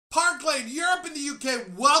Park Lane, Europe and the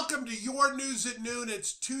UK, welcome to your news at noon.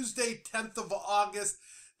 It's Tuesday, 10th of August.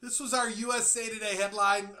 This was our USA Today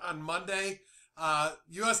headline on Monday.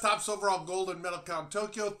 U.S. tops overall gold and medal count in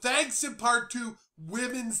Tokyo, thanks in part to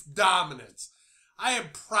women's dominance. I am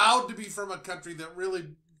proud to be from a country that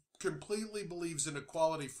really completely believes in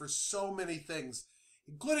equality for so many things,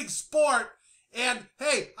 including sport. And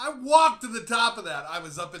hey, I walked to the top of that. I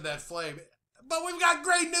was up in that flame. But we've got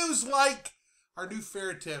great news like our new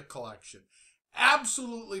fairy tale collection.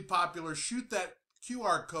 Absolutely popular. Shoot that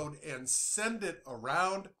QR code and send it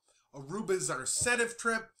around. Aruba's our incentive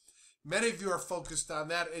trip. Many of you are focused on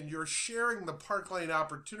that, and you're sharing the Park Lane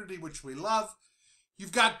opportunity, which we love.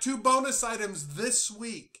 You've got 2 bonus items this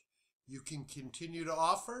week you can continue to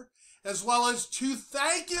offer, as well as 2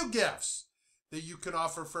 thank you gifts that you can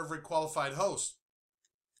offer for every qualified host.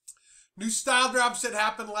 New style drops that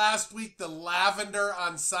happened last week, the Lavender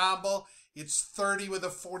Ensemble. It's 30 with a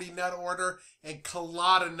 40 net order, and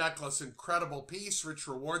Colada Necklace, incredible piece, Rich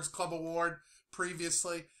Rewards Club Award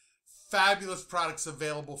previously. Fabulous products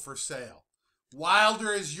available for sale.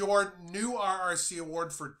 Wilder is your new RRC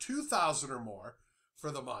award for 2,000 or more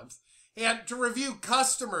for the month. And to review,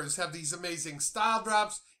 customers have these amazing style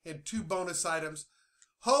drops and 2 bonus items.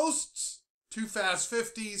 Hosts, 2 Fast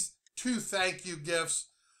 50s, 2 thank you gifts.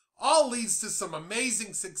 All leads to some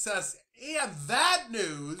amazing success. And that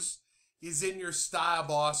news is in your Style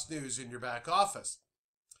Boss news in your back office.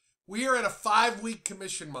 We are in a 5-week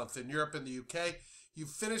commission month in Europe and the UK.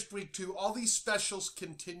 You've finished week 2. All these specials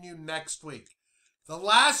continue next week. The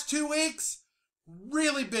last 2 weeks,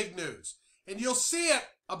 really big news. And you'll see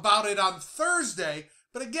about it on Thursday.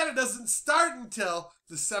 But again, it doesn't start until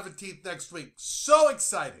the 17th next week. So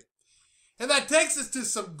exciting. And that takes us to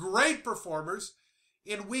some great performers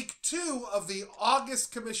in week 2 of the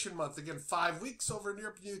August commission month. Again, 5 weeks over in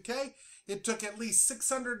Europe and UK. It took at least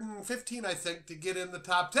 615, I think, to get in the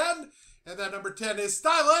top 10. And that number 10 is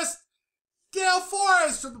stylist Gail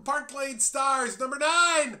Forrest from the Park Lane Stars. Number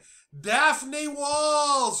 9, Daphne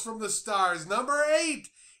Walls from the Stars. Number 8,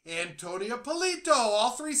 Antonia Polito,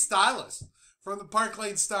 all 3 stylists from the Park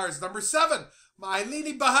Lane Stars. Number 7,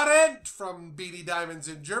 Mailini Baharent from Beanie Diamonds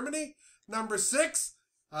in Germany. Number 6,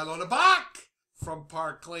 Alona Bach from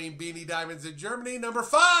Park Lane Beanie Diamonds in Germany. Number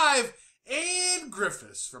 5, Anne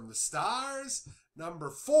Griffiths from the Stars. Number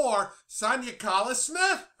 4, Sonia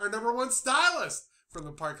Collis-Smith, our number 1 stylist from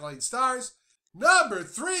the Park Lane Stars. Number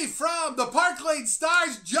 3 from the Park Lane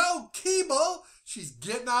Stars, Jo Keeble. She's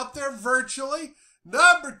getting out there virtually.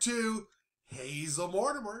 Number 2, Hazel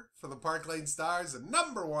Mortimer from the Park Lane Stars. And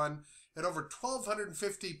number 1, at over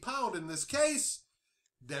 1,250 pounds in this case,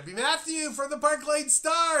 Debbie Matthew from the Park Lane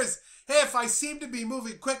Stars. Hey, if I seem to be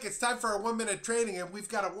moving quick, it's time for our 1-minute training. And we've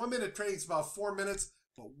got a 1-minute training. It's about 4 minutes.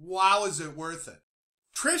 But wow, is it worth it.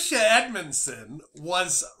 Trisha Edmondson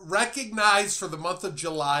was recognized for the month of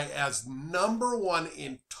July as number 1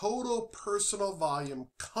 in total personal volume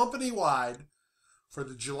company-wide for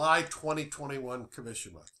the July 2021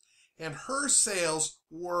 commission month. And her sales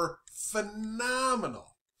were phenomenal.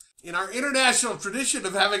 In our international tradition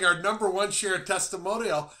of having our number 1 share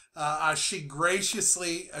testimonial, she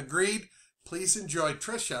graciously agreed. Please enjoy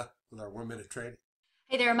Trisha with our 1-minute training.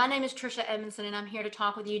 Hey there, my name is Trisha Edmondson, and I'm here to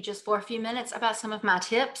talk with you just for a few minutes about some of my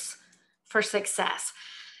tips for success.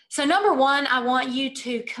 So number 1, I want you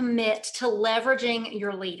to commit to leveraging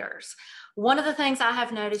your leaders. One of the things I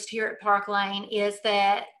have noticed here at Park Lane is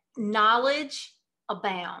that knowledge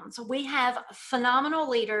abounds. We have phenomenal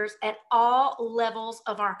leaders at all levels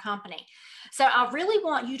of our company. So I really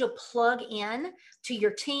want you to plug in to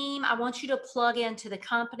your team. I want you to plug into the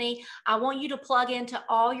company. I want you to plug into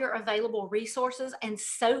all your available resources and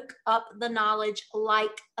soak up the knowledge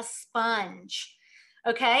like a sponge.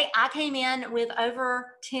 Okay, I came in with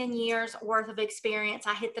over 10 years worth of experience.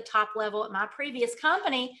 I hit the top level at my previous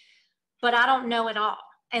company, but I don't know it all.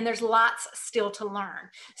 And there's lots still to learn.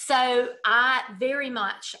 So I very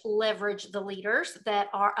much leverage the leaders that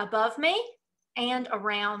are above me and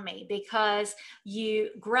around me because you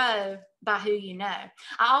grow by who you know.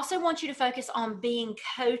 I also want you to focus on being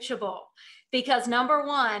coachable because number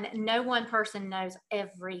 1, no one person knows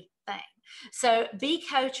everything. So be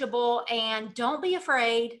coachable and don't be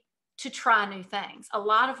afraid to try new things. A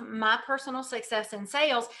lot of my personal success in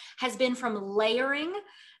sales has been from layering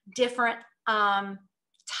different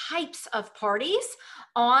types of parties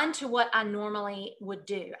on to what I normally would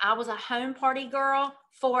do. I was a home party girl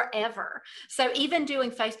forever. So even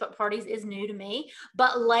doing Facebook parties is new to me,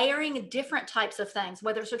 but layering different types of things,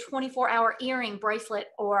 whether it's a 24-hour earring, bracelet,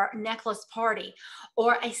 or necklace party,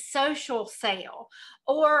 or a social sale,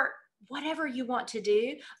 or whatever you want to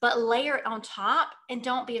do, but layer it on top and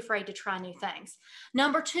don't be afraid to try new things.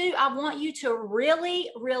 Number two, I want you to really,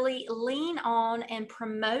 really lean on and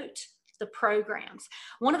promote the programs.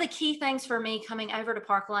 One of the key things for me coming over to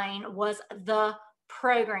Park Lane was the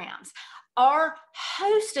programs. Our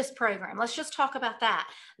hostess program, let's just talk about that.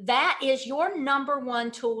 That is your number one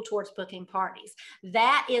tool towards booking parties.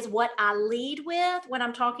 That is what I lead with when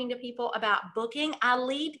I'm talking to people about booking. I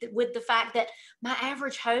lead with the fact that my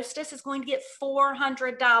average hostess is going to get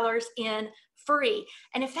 $400 in free.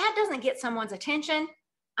 And if that doesn't get someone's attention,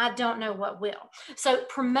 I don't know what will. So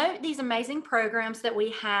promote these amazing programs that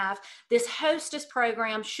we have. This hostess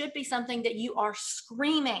program should be something that you are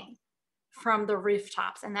screaming from the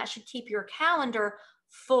rooftops, and that should keep your calendar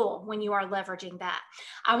full when you are leveraging that.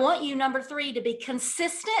 I want you, number three, to be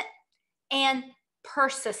consistent and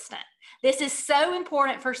persistent. This is so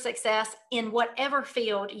important for success in whatever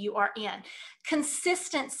field you are in.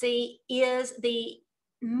 Consistency is the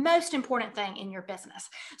most important thing in your business.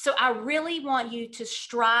 So I really want you to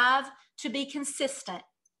strive to be consistent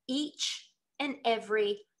each and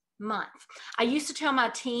every month. I used to tell my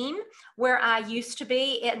team where I used to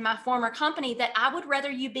be at my former company that I would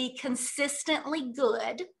rather you be consistently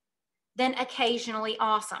good than occasionally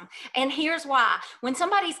awesome. And here's why. When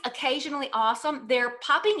somebody's occasionally awesome, they're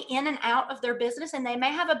popping in and out of their business, and they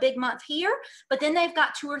may have a big month here, but then they've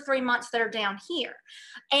got 2 or 3 months that are down here.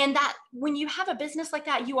 And that when you have a business like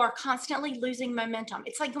that, you are constantly losing momentum.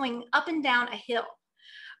 It's like going up and down a hill.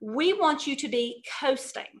 We want you to be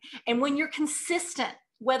coasting. And when you're consistent,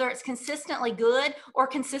 whether it's consistently good or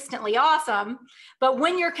consistently awesome, but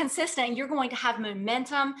when you're consistent, you're going to have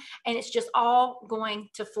momentum, and it's just all going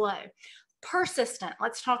to flow. Persistent,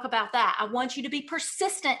 let's talk about that. I want you to be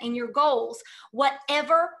persistent in your goals,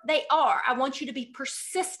 whatever they are. I want you to be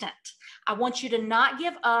persistent. I want you to not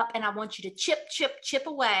give up, and I want you to chip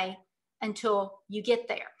away until you get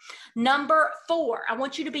there. Number four, I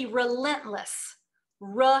want you to be relentless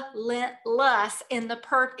in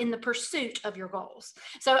the pursuit of your goals.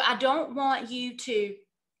 So I don't want you to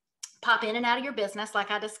pop in and out of your business like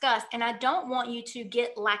I discussed, and I don't want you to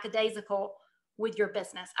get lackadaisical with your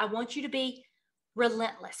business. I want you to be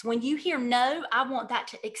relentless. When you hear no, I want that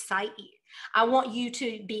to excite you. I want you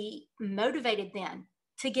to be motivated then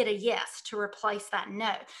to get a yes to replace that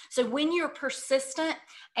no. So when you're persistent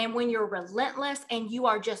and when you're relentless and you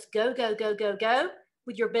are just go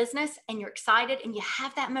with your business, and you're excited and you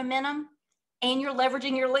have that momentum, and you're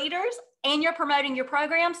leveraging your leaders, and you're promoting your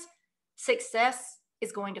programs, success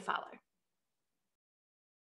is going to follow.